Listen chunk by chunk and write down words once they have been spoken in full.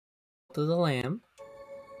to the lamb.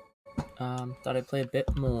 Thought I'd play a bit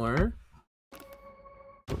more.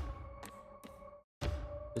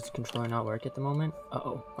 Does the controller not work at the moment?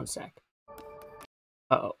 Uh-oh, one sec.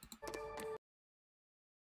 Uh-oh.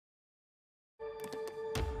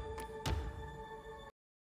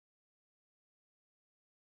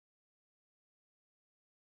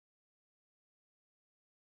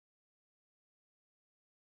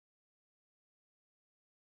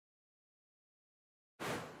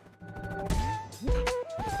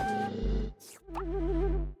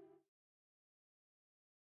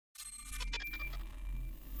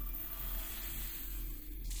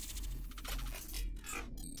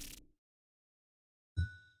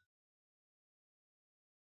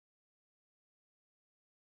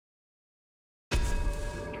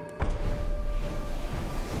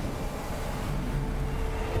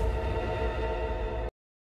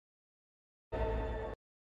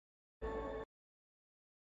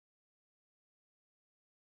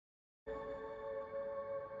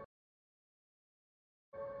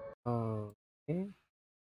 Okay.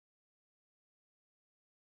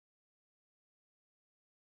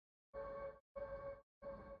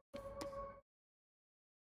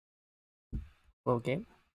 Okay.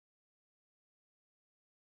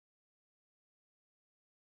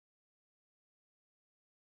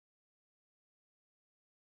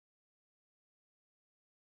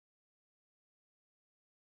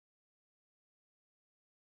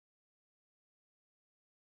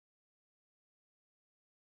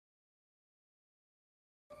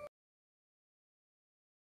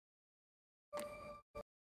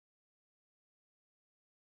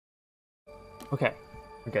 Okay,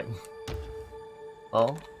 we're good.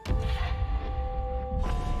 Oh.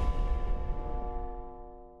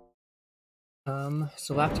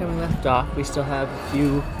 So last time we left off, we still have a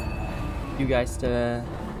few guys to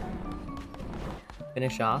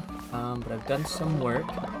finish off. But I've done some work.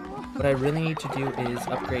 What I really need to do is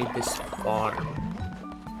upgrade this farm.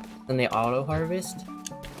 Then the auto harvest.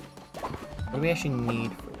 What do we actually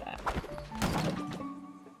need for that?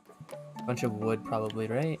 A bunch of wood, probably,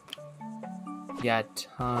 right? Yeah, a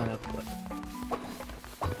ton of wood.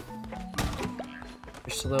 We're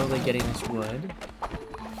slowly getting this wood.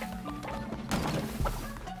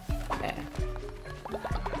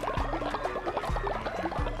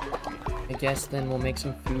 I guess then we'll make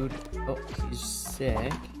some food. Oh, he's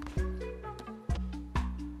sick.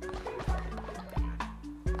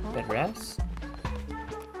 Bed rest.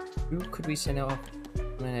 Who could we send off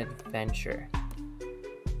on an adventure?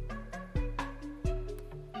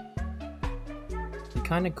 It'd be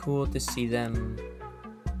kind of cool to see them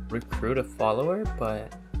recruit a follower,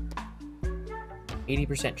 but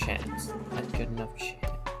 80% chance. Not good enough chance.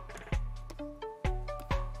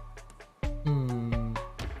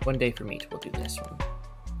 One day for meat, we'll do this one.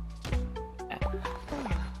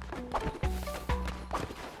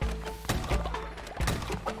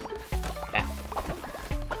 I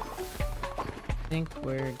think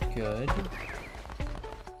we're good.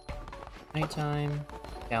 Nighttime.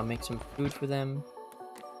 Yeah, I'll make some food for them.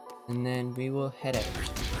 And then we will head out.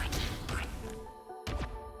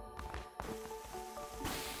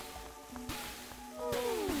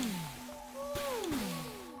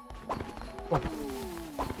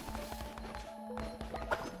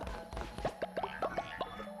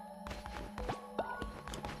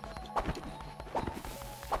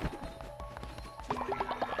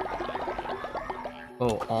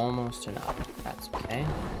 Oh, almost enough. That's okay.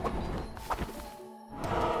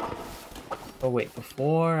 Oh wait,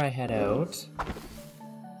 before I head out,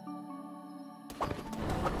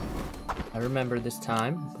 I remember this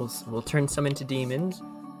time. We'll turn some into demons.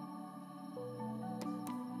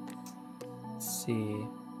 Let's see.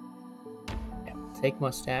 Yeah, take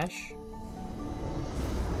mustache.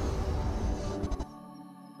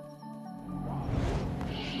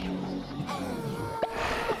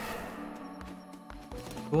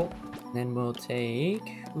 Cool. Then we'll take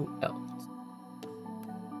who else?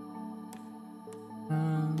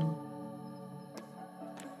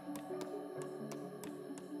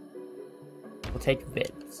 We'll take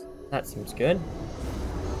Vids. That seems good.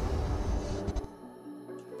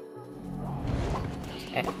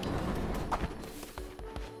 Okay.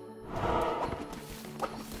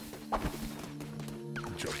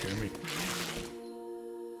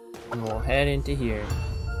 And we'll head into here.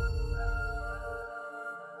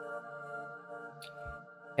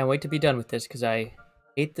 Can't wait to be done with this because I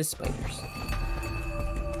hate the spiders.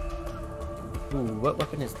 Ooh, what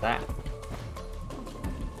weapon is that?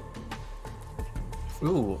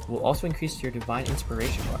 Ooh, will also increase your divine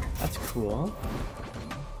inspiration bar. That's cool.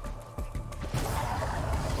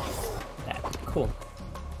 That's cool.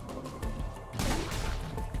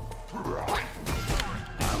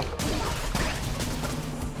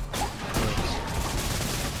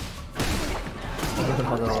 Look at the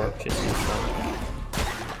other orc just in front.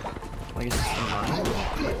 I guess it's in mine.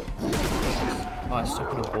 Oh, I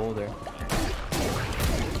stuck in a boulder.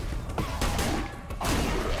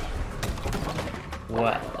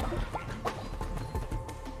 What?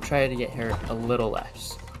 Try to get her a little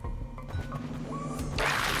less.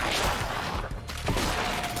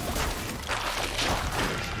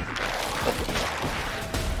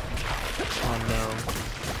 Oh no.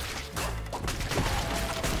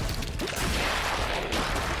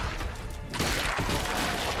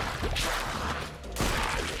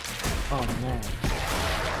 Oh man.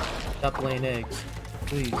 Stop laying eggs.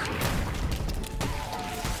 Please.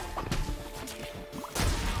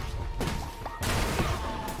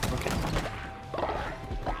 Okay.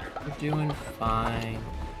 We're doing fine.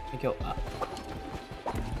 Let me go up.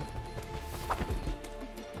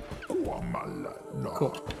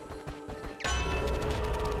 Cool.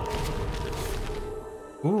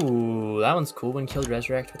 Ooh, that one's cool. When killed,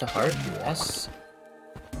 resurrect with a heart. Yes.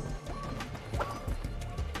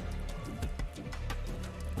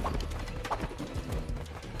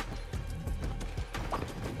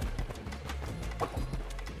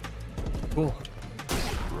 Cool.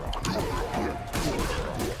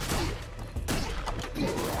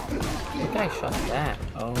 What guy shot that?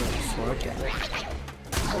 Oh, sword guy.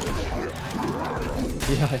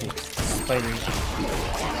 Yikes. Spiders.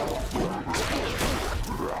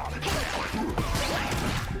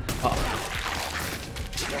 Oh.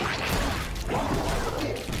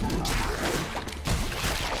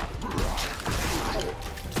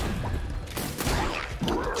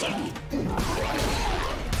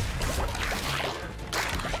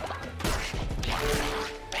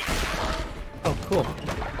 Oh, cool.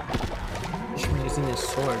 I'm using this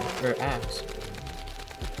sword, or axe.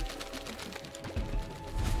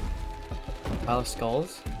 Pile of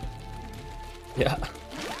skulls? Yeah.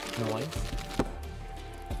 Nice.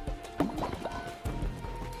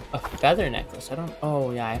 A feather necklace. I don't.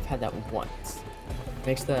 Oh, yeah, I've had that once.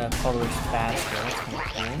 Makes the followers faster. That's kind of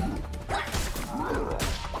cool.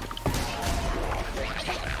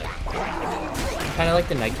 I kind of like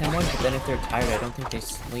the nighttime ones, but then if they're tired, I don't think they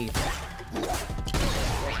sleep.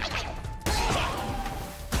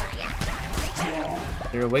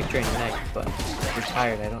 They're awake during the night, but if they're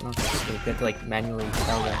tired, I don't know if they sleep. You have to like manually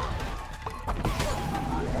tell them.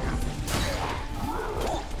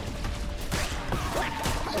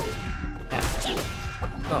 Yeah.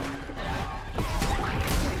 Oh.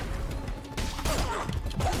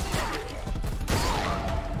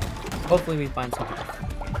 Hopefully we find something.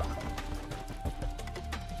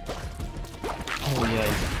 Oh yeah.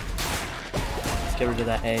 Let's get rid of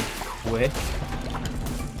that egg quick.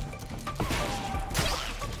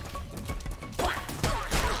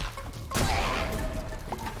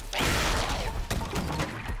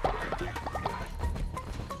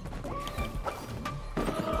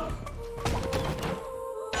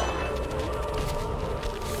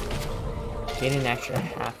 Gain an extra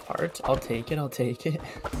half heart. I'll take it, I'll take it.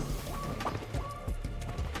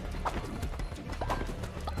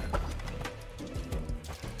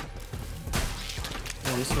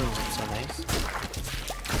 Oh, this room looks so nice.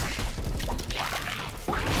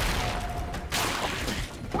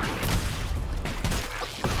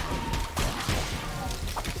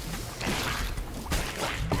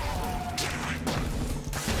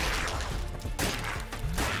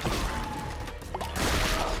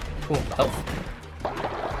 Cool, health.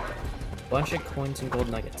 Bunch of coins and gold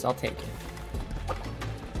nuggets. I'll take it.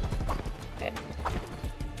 Okay.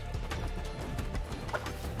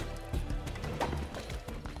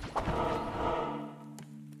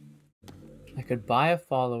 I could buy a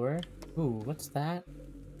follower. Ooh, what's that?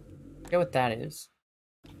 I forget what that is.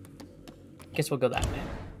 Guess we'll go that way.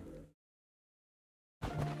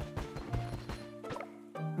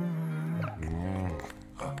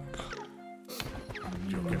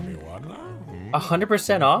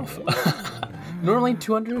 100% off? Normally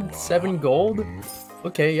 207 gold?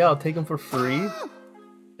 Okay, yeah, I'll take them for free.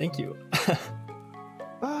 Thank you.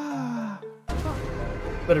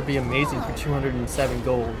 Better be amazing for 207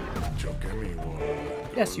 gold.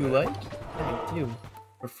 Yes, you like? Thank you.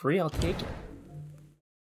 For free, I'll take it.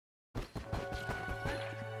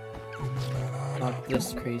 Not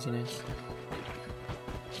this craziness.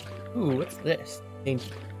 Ooh, what's this? Thank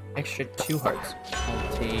you. Extra 2 hearts.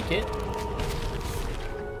 I'll take it.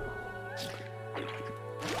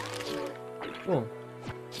 Cool.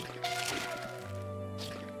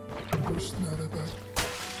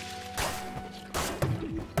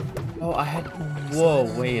 Oh, I had... Whoa,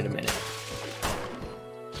 wait a minute.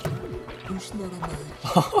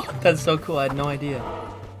 Oh, that's so cool. I had no idea.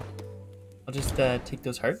 I'll just take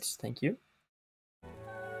those hearts. Thank you.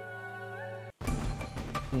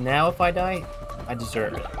 Now if I die, I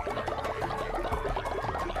deserve it.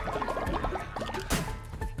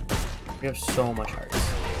 We have so much hearts.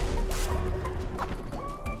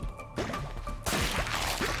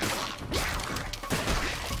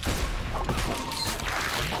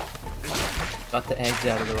 Got the eggs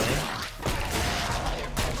out of the way.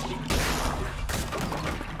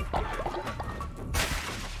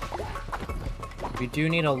 We do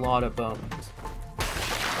need a lot of bones.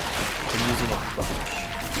 I'm using a bunch.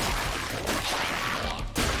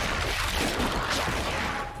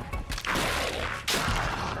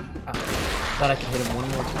 Thought I could hit him one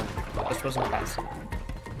more time. This wasn't fast enough.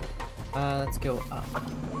 Let's go up.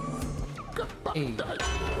 Hey.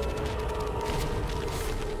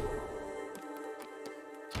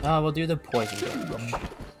 We'll do the poison damage.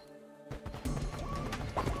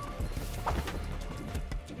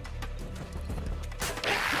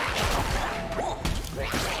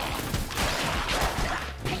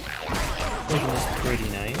 Poison is pretty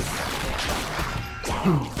nice.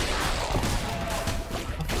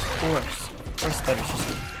 Of course that is just...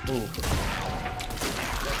 Ooh.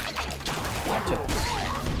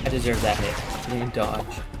 I deserve that hit. I didn't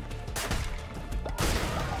dodge.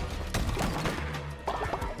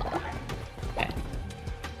 Okay.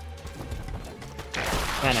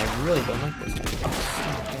 Man, I really don't like this guy.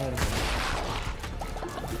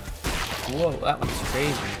 Whoa, that one's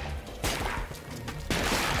crazy.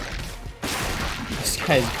 This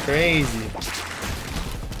guy's crazy.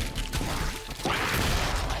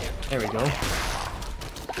 There we go.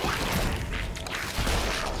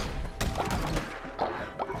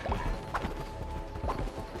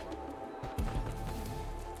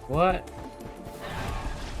 What?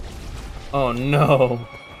 Oh no.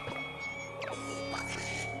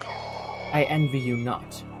 I envy you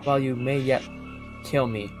not. While you may yet kill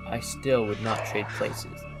me, I still would not trade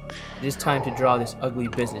places. It is time to draw this ugly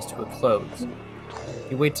business to a close.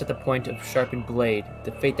 He waits at the point of sharpened blade,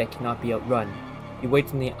 the fate that cannot be outrun. He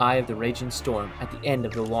waits in the eye of the raging storm, at the end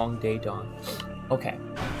of the long day dawn. Okay.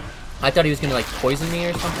 I thought he was gonna like poison me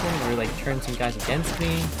or something, or like turn some guys against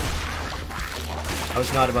me. I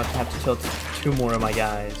was not about to have to kill 2 more of my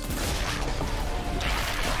guys.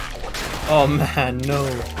 Oh man, no.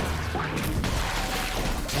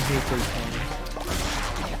 I hate those guys.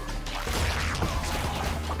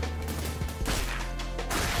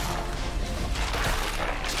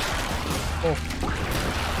 Oh.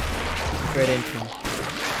 Right into him.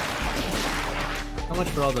 How much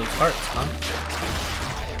for all those hearts, huh?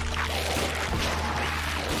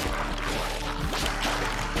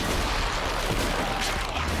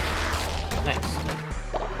 Nice.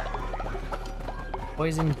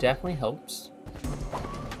 Poison definitely helps.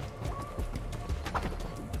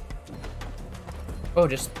 Oh,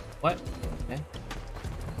 just... what? Okay.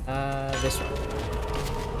 This one.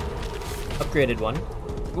 Upgraded one.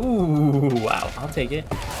 Ooh, wow. I'll take it.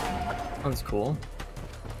 Sounds cool.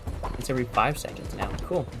 It's every 5 seconds now.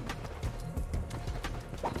 Cool.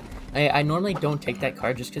 I normally don't take that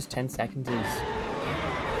card just because 10 seconds is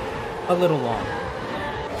a little long.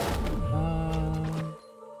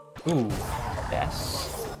 Ooh,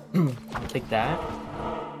 yes. I'll take that.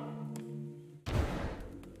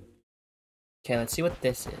 Okay, let's see what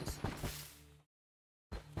this is.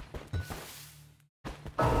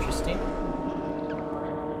 Interesting.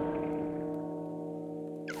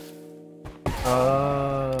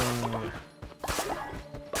 Oh.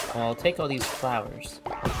 Well, I'll take all these flowers.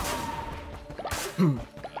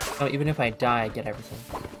 Oh, even if I die, I get everything.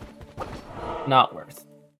 Not worth.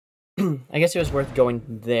 I guess it was worth going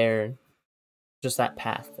there. Just that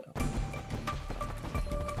path, though.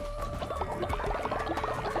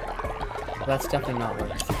 That's definitely not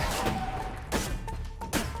worth it.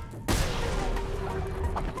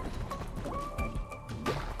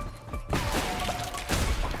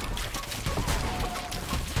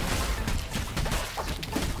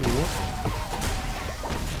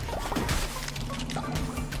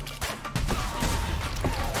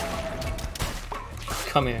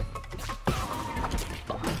 Come here.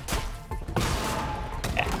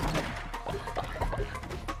 Yeah.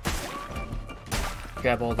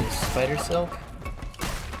 Grab all this spider silk.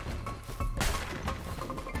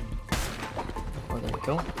 Oh, there we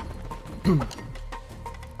go.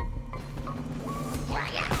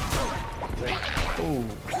 Ooh.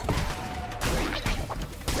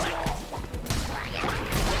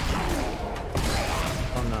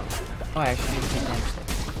 Oh no. Oh, I actually need to take damage there.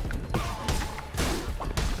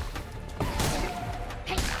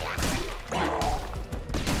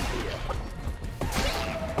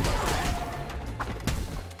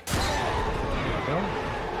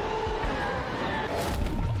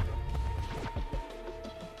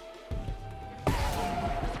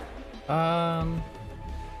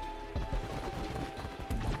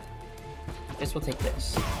 Guess we'll take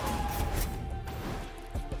this.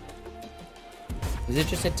 Is it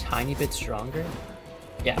just a tiny bit stronger?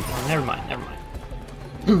 Yeah, no, never mind, never mind.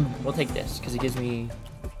 We'll take this, because it gives me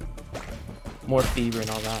more fever and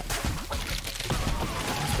all that.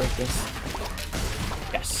 Let's break this.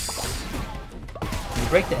 Yes! When you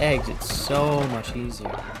break the eggs, it's so much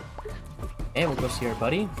easier. Okay, we'll go see our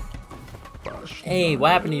buddy. Hey,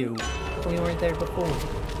 what happened to you? How come you weren't there before?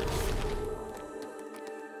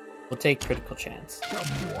 We'll take critical chance.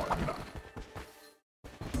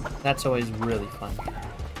 That's always really fun.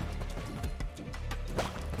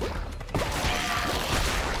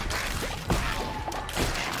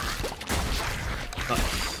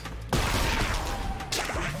 Nice.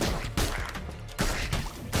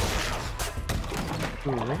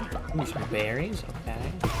 Ooh, some berries,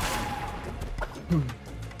 okay.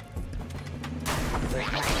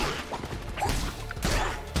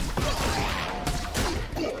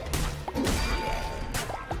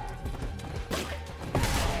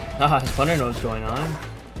 Ah, I was wondering what was going on.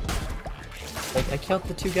 Like, I killed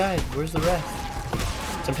the two guys. Where's the rest?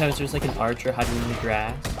 Sometimes there's like an archer hiding in the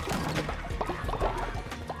grass.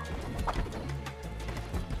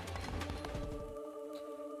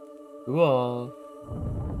 Cool.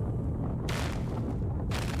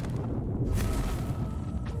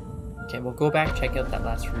 Okay, we'll go back, check out that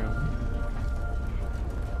last room.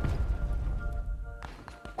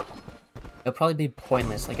 It'll probably be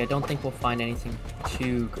pointless. Like, I don't think we'll find anything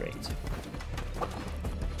too great.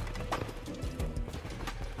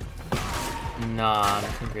 Nah,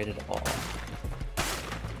 nothing great at all.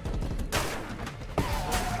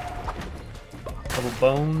 Couple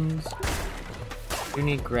bones. We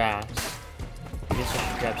need grass. I guess I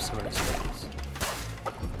should grab some of this grass.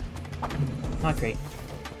 Not great.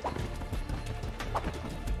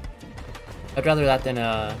 I'd rather that than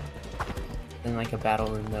like a battle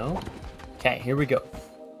room though. Okay, here we go.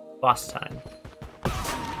 Boss time.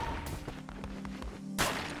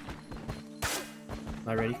 Am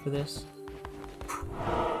I ready for this?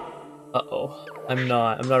 Uh-oh. I'm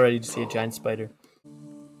not ready to see a giant spider.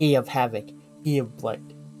 He of havoc, he of blight,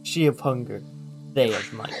 she of hunger, they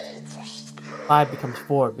of might. 5 becomes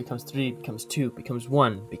 4, becomes 3, becomes 2, becomes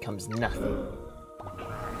 1, becomes nothing.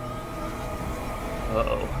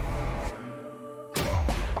 Uh-oh.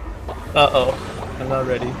 Uh-oh. I'm not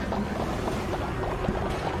ready.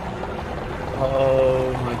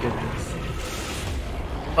 Oh my goodness.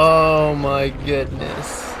 Oh my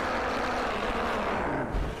goodness.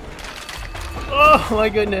 Oh my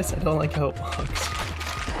goodness. I don't like how it walks.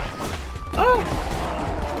 Ah!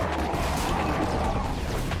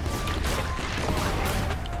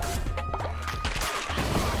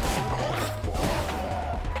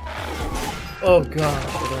 Oh gosh,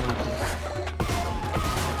 I don't like this.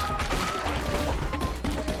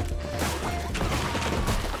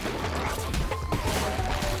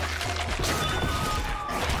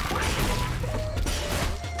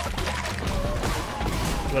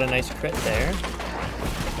 Got a nice crit there.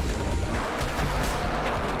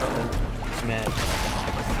 Uh-oh, he's mad.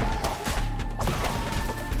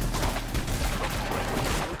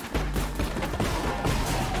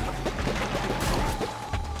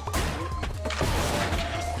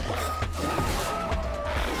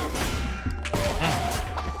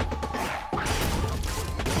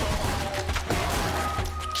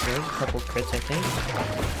 There's a couple crits, I think.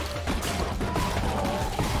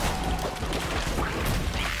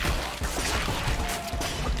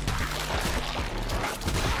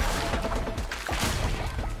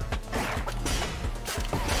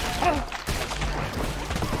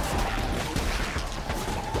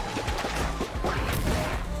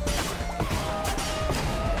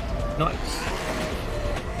 Nice.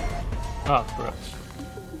 Oh, gross.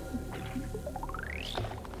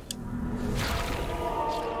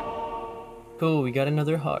 Cool, we got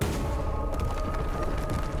another heart.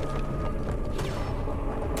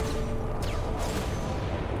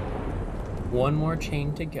 One more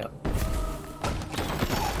chain to go.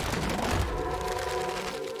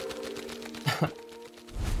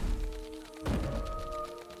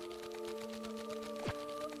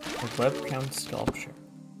 A web-crowned sculpture.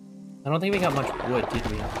 I don't think we got much wood, did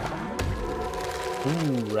we?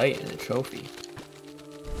 Ooh, right, and a trophy.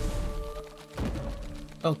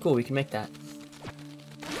 Oh, cool, we can make that.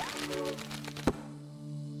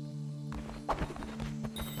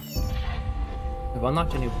 We've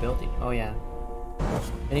unlocked a new building. Oh, yeah.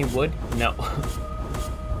 Any wood? No.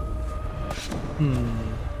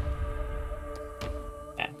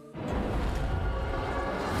 Okay.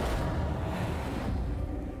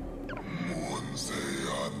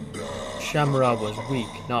 Shamura was weak,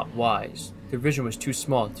 not wise. Their vision was too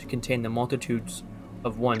small to contain the multitudes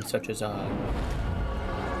of one such as I.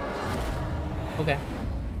 Okay.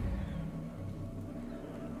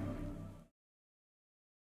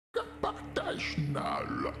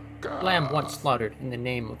 Lamb once slaughtered in the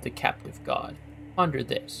name of the captive god. Ponder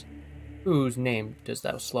this. Whose name dost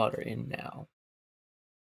thou slaughter in now?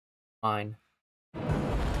 Mine.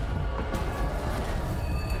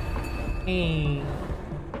 Hey.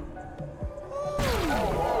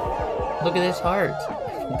 Look at this heart.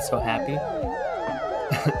 I'm so happy.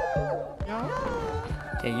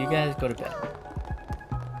 Okay, you guys go to bed.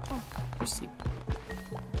 Go sleep.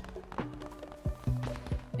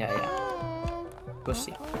 Yeah. Go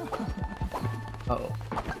sleep. Uh-oh.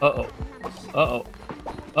 Uh-oh. Uh-oh.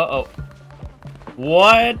 Uh-oh.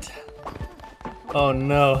 What? Oh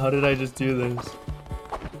no, how did I just do this?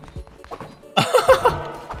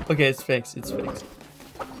 Okay, it's fixed. It's fixed.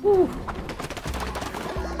 Whew.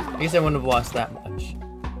 I guess I wouldn't have lost that much.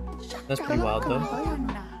 That's pretty wild though.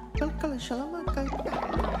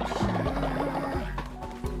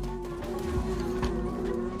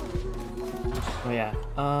 Oh yeah.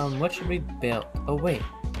 What should we build? Oh wait.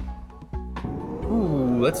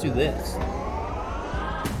 Ooh, let's do this.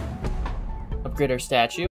 Upgrade our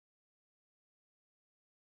statue.